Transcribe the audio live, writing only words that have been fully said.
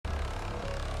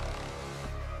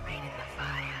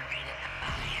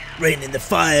Rain in the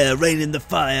fire, rain in the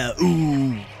fire.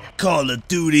 Ooh, Call of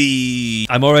Duty.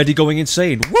 I'm already going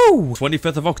insane. Woo!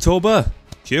 25th of October.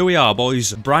 Here we are,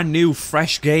 boys. Brand new,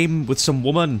 fresh game with some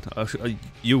woman.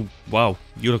 Wow,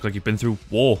 you look like you've been through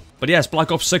war. But yes,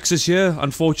 Black Ops 6 is here,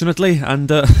 unfortunately,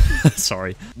 and,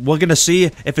 sorry. We're gonna see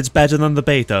if it's better than the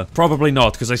beta. Probably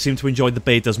not, because I seem to enjoy the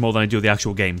betas more than I do the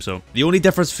actual game, so. The only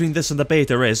difference between this and the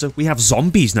beta is we have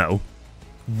zombies now.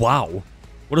 Wow.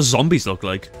 What do zombies look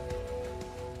like?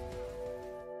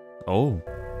 Oh.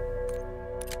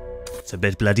 It's a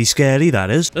bit bloody scary,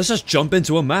 that is. Let's just jump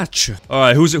into a match.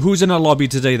 Alright, who's in our lobby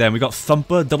today then? We got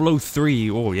Thumper 003.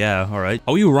 Oh yeah, alright.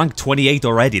 How are you ranked 28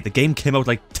 already? The game came out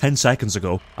like 10 seconds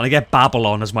ago. And I get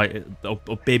Babylon as my...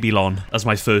 Babylon as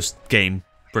my first game.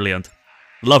 Brilliant.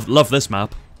 Love this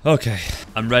map. Okay,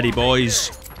 I'm ready, boys.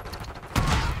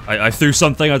 I threw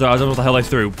something, I don't know what the hell I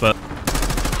threw, but...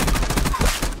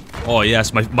 Oh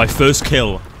yes, my first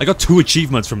kill. I got 2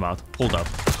 achievements from that. Hold up.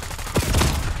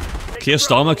 Keir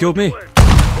Starmer killed me.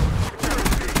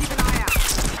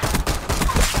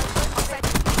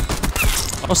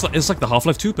 Oh, it's like the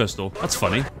Half-Life 2 pistol. That's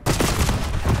funny.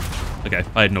 Okay,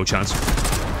 I had no chance.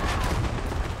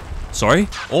 Sorry?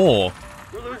 Oh.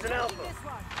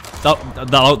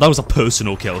 That was a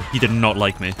personal kill. He did not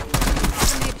like me.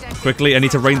 Quickly, I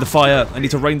need to rain the fire. I need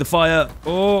to rain the fire.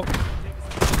 Oh.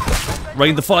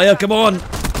 Rain the fire, come on.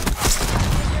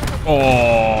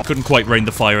 Oh, couldn't quite rain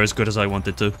the fire as good as I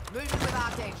wanted to.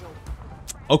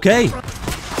 Okay.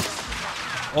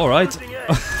 Alright.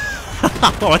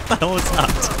 What the hell is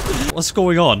that? What's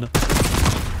going on?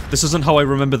 This isn't how I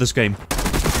remember this game.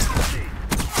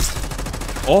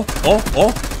 Oh.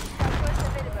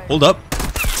 Hold up.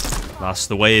 That's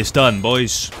the way it's done,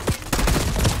 boys.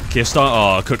 Keir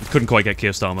Starmer. Oh, couldn't quite get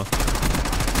Keir Starmer.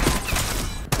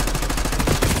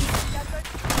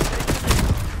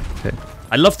 Okay.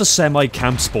 I love the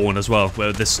semi-camp spawn as well,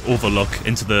 where this overlook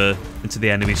into the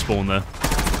enemy spawn there.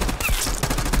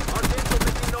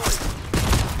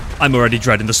 I'm already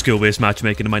dreading the skill-based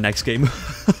matchmaking in my next game.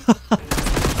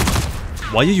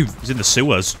 Why are you in the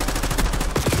sewers?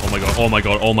 Oh my god, oh my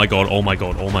god, oh my god, oh my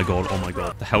god, oh my god, oh my god.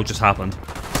 What the hell just happened?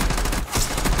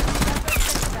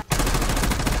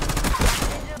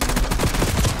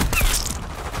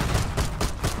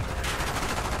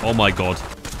 Oh my god.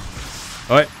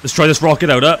 Alright, let's try this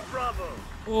rocket out,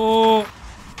 Oh.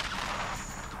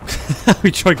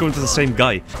 We tried going to the same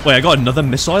guy. Wait, I got another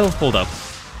missile? Hold up.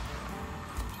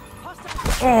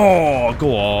 Oh,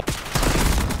 go on.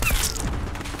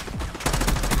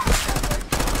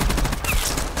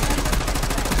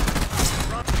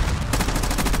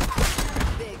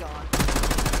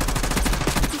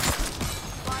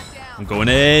 I'm going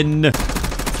in.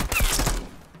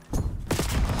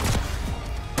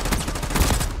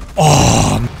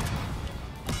 Oh,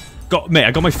 mate,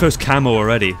 I got my first camo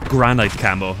already. Granite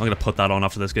camo. I'm gonna put that on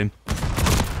after this game.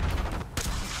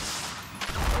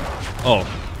 Oh,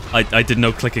 I didn't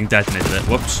know clicking detonated it.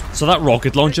 Whoops. So that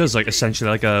rocket launcher is like essentially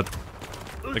like a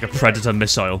Predator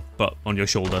missile, but on your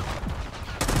shoulder.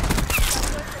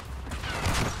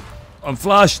 I'm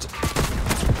flashed.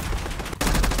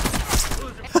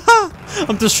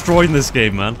 I'm destroying this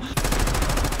game, man.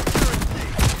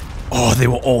 Oh, they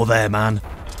were all there, man.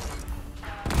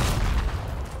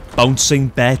 Bouncing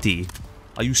Betty.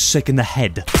 Are you sick in the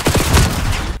head?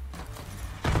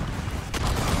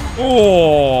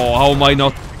 Oh, how am I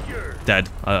not dead?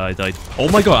 I died. Oh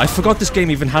my god, I forgot this game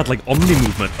even had, like, Omni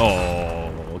movement.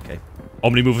 Oh, okay.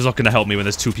 Omni move is not going to help me when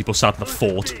there's 2 people sat in the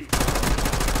fort.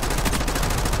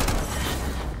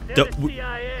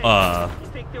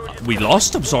 We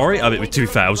lost? I'm sorry? I mean, to be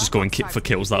fair, I was just going for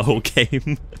kills that whole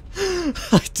game.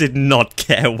 I did not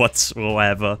care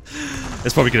whatsoever.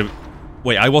 It's probably gonna...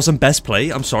 Wait, I wasn't best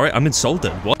play? I'm sorry, I'm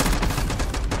insulted. What?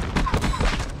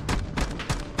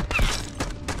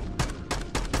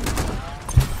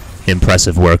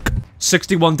 Impressive work.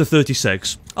 61 to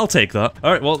 36. I'll take that.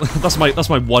 Alright, well, that's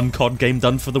my one COD game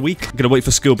done for the week. I'm gonna wait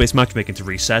for skill-based matchmaking to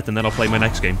reset, and then I'll play my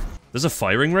next game. There's a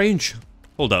firing range?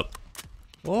 Hold up.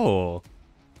 Oh.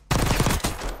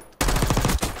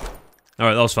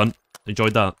 Alright, that was fun.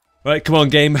 Enjoyed that. Right, come on,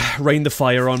 game. Rain the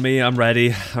fire on me. I'm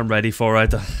ready. I'm ready for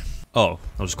it. Oh,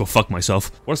 I'll just go fuck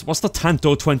myself. What's the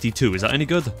Tanto 22? Is that any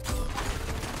good?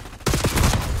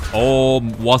 Oh,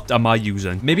 what am I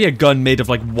using? Maybe a gun made of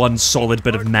like one solid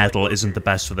bit of metal isn't the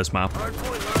best for this map.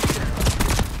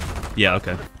 Yeah,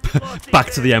 okay.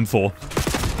 Back to the M4.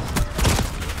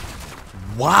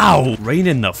 Wow! Rain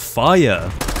in the fire.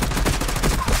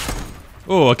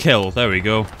 Oh, a kill. There we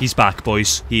go. He's back,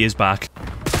 boys. He is back.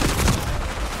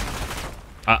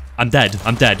 I'm dead.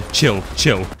 I'm dead. Chill.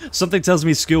 Chill. Something tells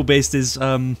me skill-based is,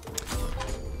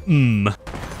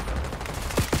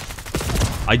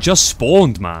 I just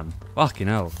spawned, man. Fucking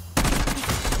hell.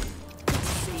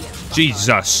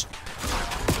 Jesus.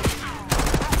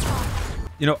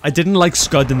 You know, I didn't like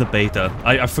Scud in the beta.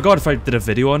 I forgot if I did a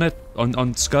video on it,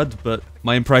 on Scud, but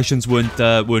my impressions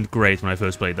weren't great when I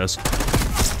first played this.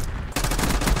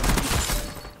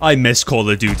 I miss Call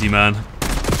of Duty, man.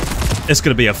 It's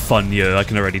gonna be a fun year, I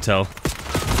can already tell.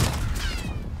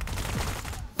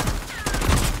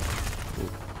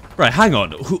 Right, hang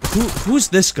on. Who's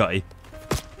this guy?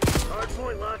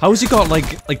 How has he got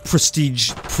like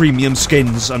prestige premium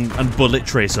skins and bullet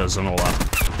tracers and all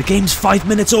that? The game's 5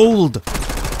 minutes old.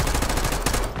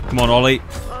 Come on, Ollie.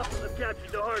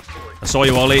 I saw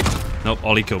you, Ollie. Nope,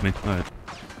 Ollie killed me. Alright.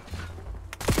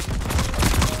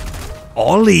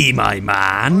 Ollie, my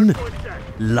man!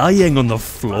 Lying on the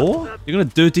floor? You're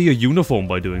gonna dirty your uniform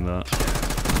by doing that.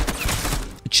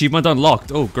 Achievement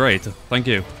unlocked. Oh, great. Thank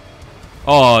you.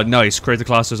 Oh, nice. Creator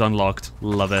class is unlocked.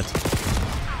 Love it.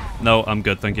 No, I'm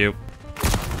good, thank you.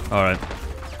 Alright.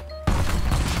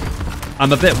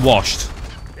 I'm a bit washed.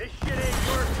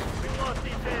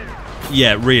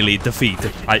 Yeah, really, defeat.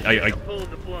 I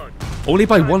only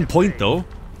by 1 point, though.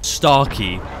 Star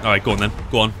key. Alright, go on then.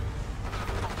 Go on.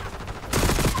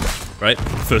 Right,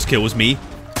 first kill was me.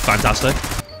 Fantastic.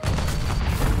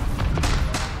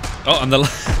 Oh, and the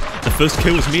first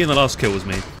kill was me and the last kill was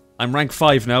me. I'm rank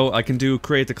 5 now, I can do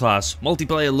creator class.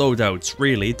 Multiplayer loadouts,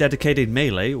 really? Dedicated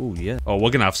melee? Oh yeah. Oh,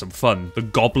 we're gonna have some fun. The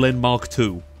Goblin Mark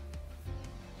II.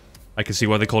 I can see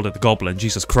why they called it the Goblin,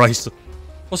 Jesus Christ.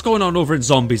 What's going on over in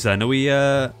zombies then? Are we,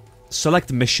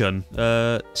 select mission.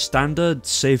 Standard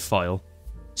save file.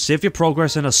 Save your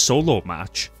progress in a solo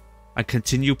match. And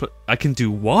continue, I can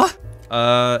do what?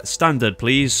 Standard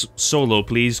please. Solo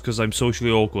please, because I'm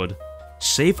socially awkward.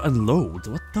 Save and load?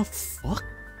 What the fuck?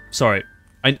 Sorry.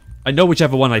 I know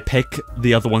whichever one I pick,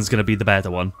 the other one's gonna be the better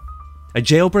one. A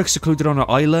jailbreak secluded on an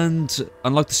island.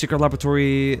 Unlock the secret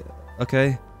laboratory.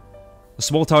 Okay. A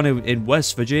small town in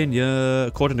West Virginia.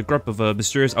 Caught in the grip of a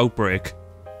mysterious outbreak.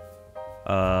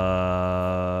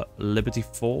 Liberty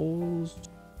Falls?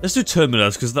 Let's do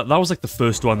Terminus, because that was like the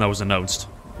first one that was announced.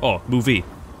 Oh, movie.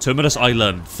 Terminus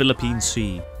Island, Philippine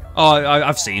Sea. Oh,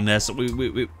 I've seen this.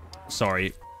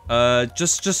 Sorry.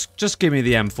 Just give me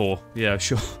the M4. Yeah,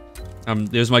 sure.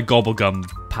 There's my Gobblegum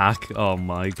pack. Oh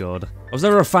my god. I was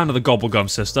never a fan of the Gobblegum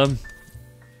system.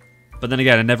 But then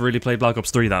again, I never really played Black Ops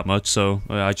 3 that much, so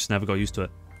I just never got used to it.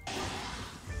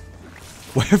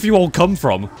 Where have you all come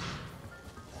from?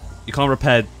 You can't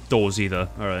repair doors either.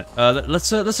 Alright.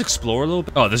 Let's explore a little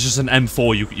bit. Oh, there's just an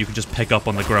M4 you can just pick up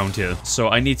on the ground here. So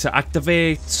I need to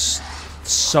activate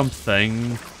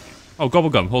something. Oh,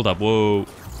 Gobblegum, hold up. Whoa.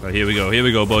 Right, here we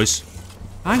go, boys.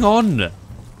 Hang on!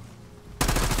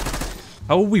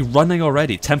 How are we running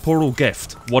already? Temporal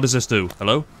gift. What does this do?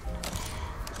 Hello?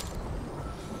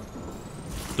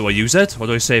 Do I use it? Or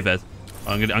do I save it?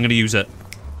 I'm gonna use it.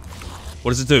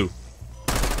 What does it do?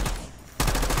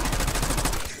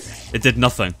 It did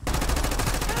nothing.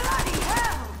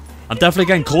 I'm definitely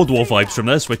getting Cold War vibes from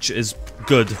this, which is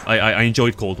good. I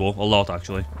enjoyed Cold War a lot,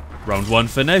 actually. Round 1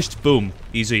 finished. Boom.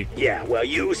 Easy. Yeah, well,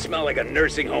 you smell like a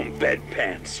nursing home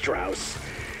bedpan, Strauss.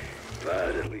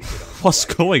 But at least what's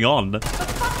going on? For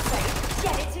fuck's sake,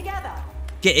 get it together.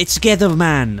 Get it together,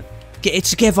 man. Get it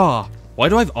together. Why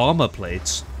do I have armor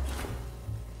plates?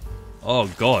 Oh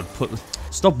god.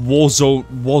 Stop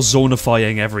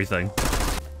warzonifying everything.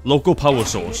 Local power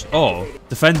source. Oh.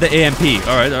 Defend the AMP.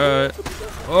 Alright, alright.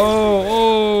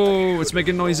 Oh, it's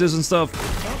making noises and stuff.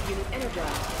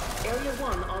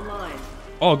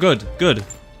 Oh, good, good.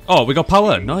 Oh, we got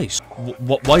power. Nice.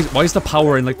 Why is the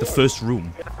power in like the first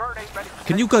room?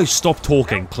 Can you guys stop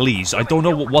talking, please? I don't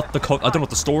know I don't know what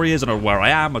the story is. I don't know where I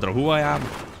am. I don't know who I am.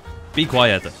 Be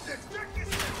quiet.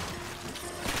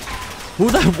 Who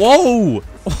the? Whoa!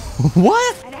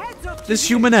 What? There's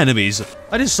human enemies.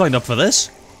 I didn't sign up for this.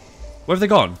 Where have they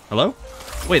gone? Hello?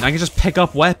 Wait, I can just pick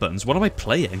up weapons. What am I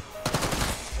playing?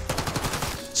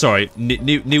 Sorry,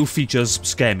 new features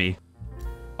scare me.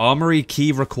 Armory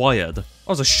key required. Oh,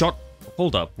 there's a shot.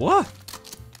 Hold up. What?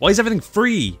 Why is everything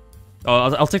free?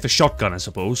 Oh, I'll take the shotgun, I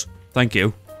suppose. Thank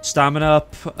you. Stamina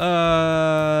up.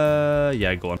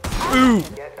 Yeah, go on. Ooh!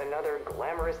 Yet another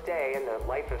glamorous day in the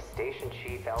life of Station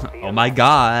Chief Althea. Oh my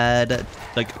god.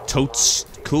 Like, totes.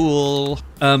 Cool.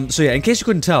 So yeah, in case you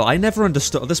couldn't tell, I never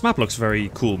understood. This map looks very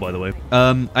cool, by the way.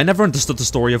 I never understood the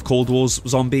story of Cold War's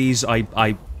zombies.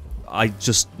 I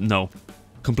just, no.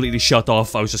 Completely shut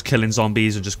off. I was just killing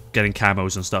zombies and just getting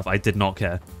camos and stuff. I did not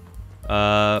care.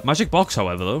 Magic box,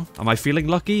 however, though. Am I feeling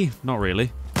lucky? Not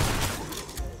really.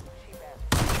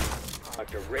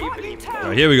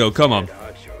 Right, here we go. Come on.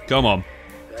 Come on.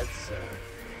 That's,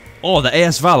 Oh, the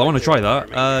AS Val. I want to try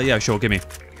that. Yeah, sure. Give me.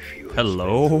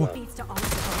 Hello. Needs to answer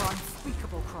for our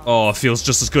unspeakable crime. Oh, it feels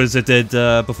just as good as it did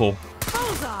before.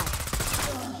 Bullseye!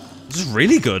 This is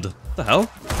really good. What the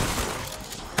hell?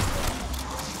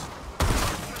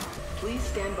 Please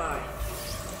stand by.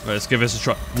 Right, let's give this a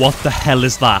try. What the hell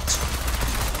is that?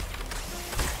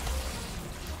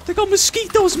 They got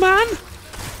mosquitoes, man!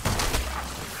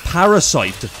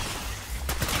 Parasite.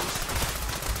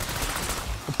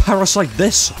 Parasite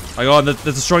this. Hang on, they're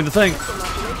destroying the thing.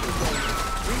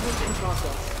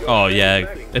 Oh yeah,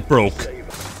 it broke.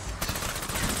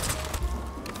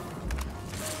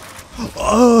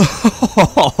 Oh,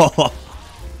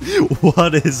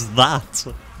 what is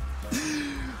that?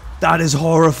 That is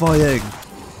horrifying.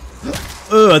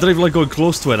 I don't even like going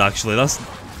close to it. Actually, that's.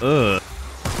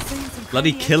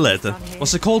 Bloody kill it.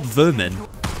 What's it called? Vermin.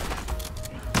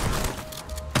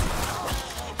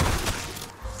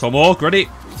 Tomahawk, ready?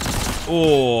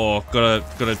 Oh, gotta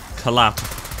collab.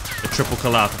 A triple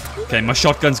collab. Okay, my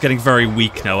shotgun's getting very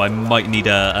weak now. I might need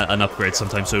an upgrade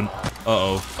sometime soon.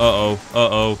 Uh-oh.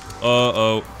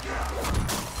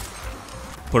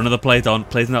 Put another plate on.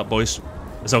 Plating up, boys.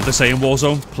 Is that what they say in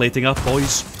Warzone? Plating up,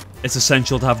 boys. It's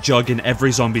essential to have Jug in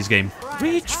every zombies game.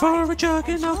 Reach for a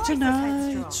Juggernog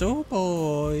tonight, oh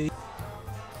boy.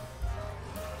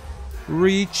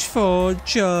 Reach for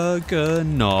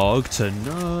Juggernog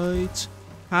tonight.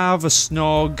 Have a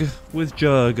snog with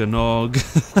Juggernog.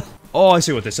 Oh, I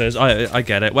see what this is. I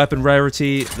get it. Weapon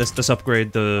rarity. Let's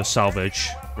upgrade the salvage.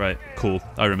 Right, cool.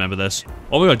 I remember this.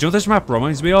 Oh my god, do you know what this map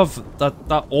reminds me of?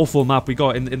 That awful map we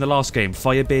got in the last game.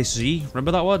 Firebase Z.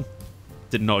 Remember that one?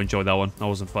 Did not enjoy that one. That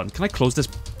wasn't fun. Can I close this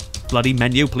bloody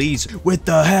menu, please? With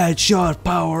the headshot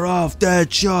power of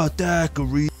Deadshot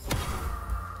Daiquiri.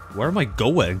 Where am I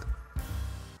going?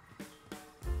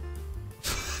 I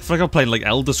feel like I'm playing like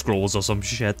Elder Scrolls or some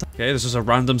shit. Okay, this is a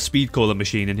random speed caller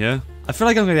machine in here. I feel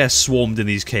like I'm gonna get swarmed in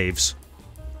these caves.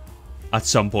 At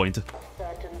some point.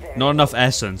 Not enough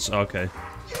essence. Okay.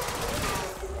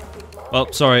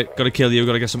 Well, sorry. Gotta kill you.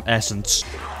 Gotta get some essence.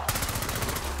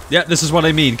 Yeah, this is what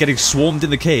I mean. Getting swarmed in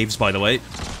the caves, by the way.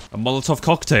 A Molotov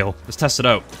cocktail. Let's test it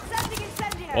out.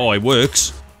 Oh, it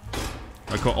works.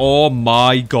 Oh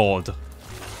my god.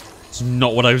 It's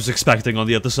not what I was expecting on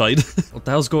the other side. What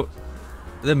the hell's going...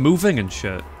 They're moving and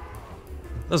shit.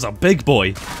 There's a big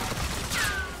boy.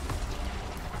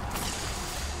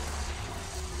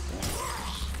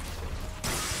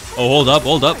 Oh, hold up,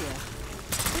 hold up.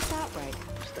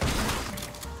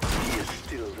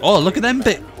 Oh, look at them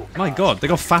bit. My god, they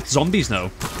got fat zombies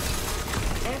now.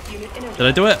 Did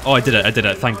I do it? Oh, I did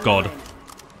it, thank god.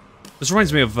 This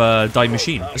reminds me of Die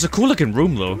Machine. It's a cool looking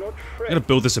room though. I'm gonna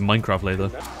build this in Minecraft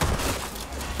later.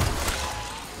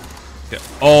 Okay.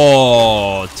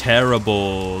 Oh,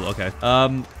 terrible. Okay.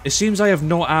 It seems I have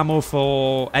no ammo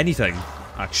for anything.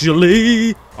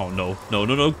 Actually. Oh no,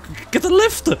 no. Get the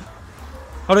lift!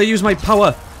 How do I use my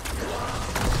power?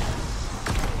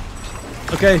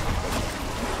 Okay.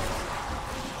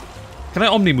 Can I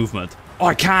Omni movement? Oh,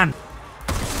 I can!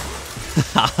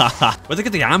 Where'd they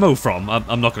get the ammo from?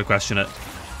 I'm not gonna question it.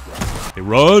 Okay,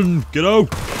 run! Get out!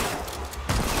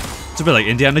 It's a bit like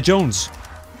Indiana Jones.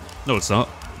 No, it's not.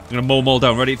 I'm gonna mow them all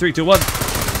down. Ready? 3, 2, 1.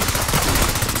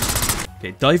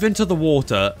 Okay, dive into the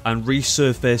water and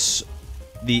resurface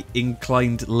the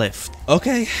inclined lift.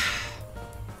 Okay.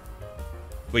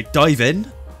 Wait, dive in?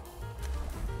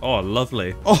 Oh,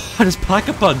 lovely. Oh, and it's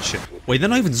Pack-a-Punch. Wait, they're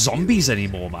not even zombies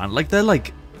anymore, man. Like, they're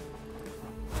like...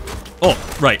 Oh,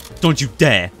 right. Don't you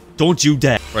dare. Don't you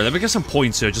dare. Right, let me get some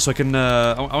points here, just so I can,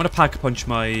 I want to Pack-a-Punch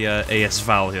my, AS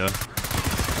Val here.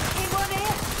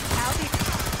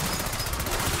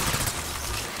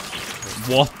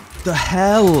 What the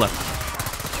hell?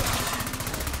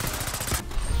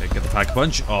 Okay, get the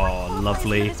Pack-a-Punch. Oh,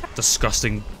 lovely.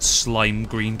 Disgusting slime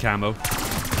green camo.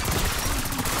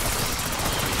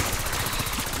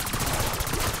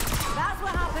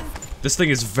 This thing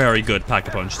is very good,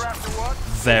 Pack-a-Punched.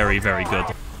 Very, very good.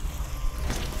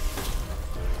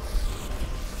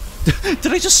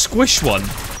 Did I just squish one?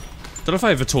 Don't know if I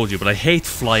ever told you, but I hate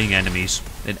flying enemies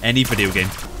in any video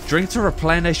game. Drink to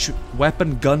replenish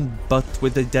weapon gun butt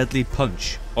with a deadly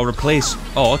punch. Or replace...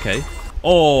 Oh, okay.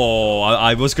 Oh,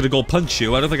 I was gonna go punch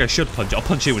you. I don't think I should punch you. I'll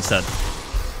punch you instead.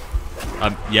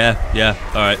 Yeah.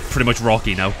 Alright, pretty much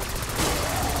Rocky now.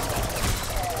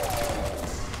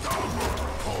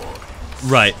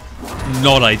 Right.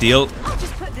 Not ideal. I'll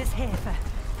just put this here for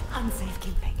unsafe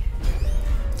keeping.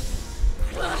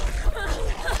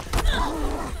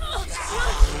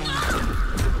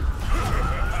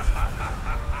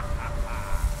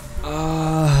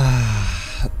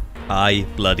 I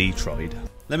bloody tried.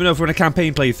 Let me know if we're in a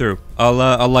campaign playthrough. I'll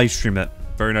live stream it.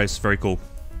 Very nice, very cool.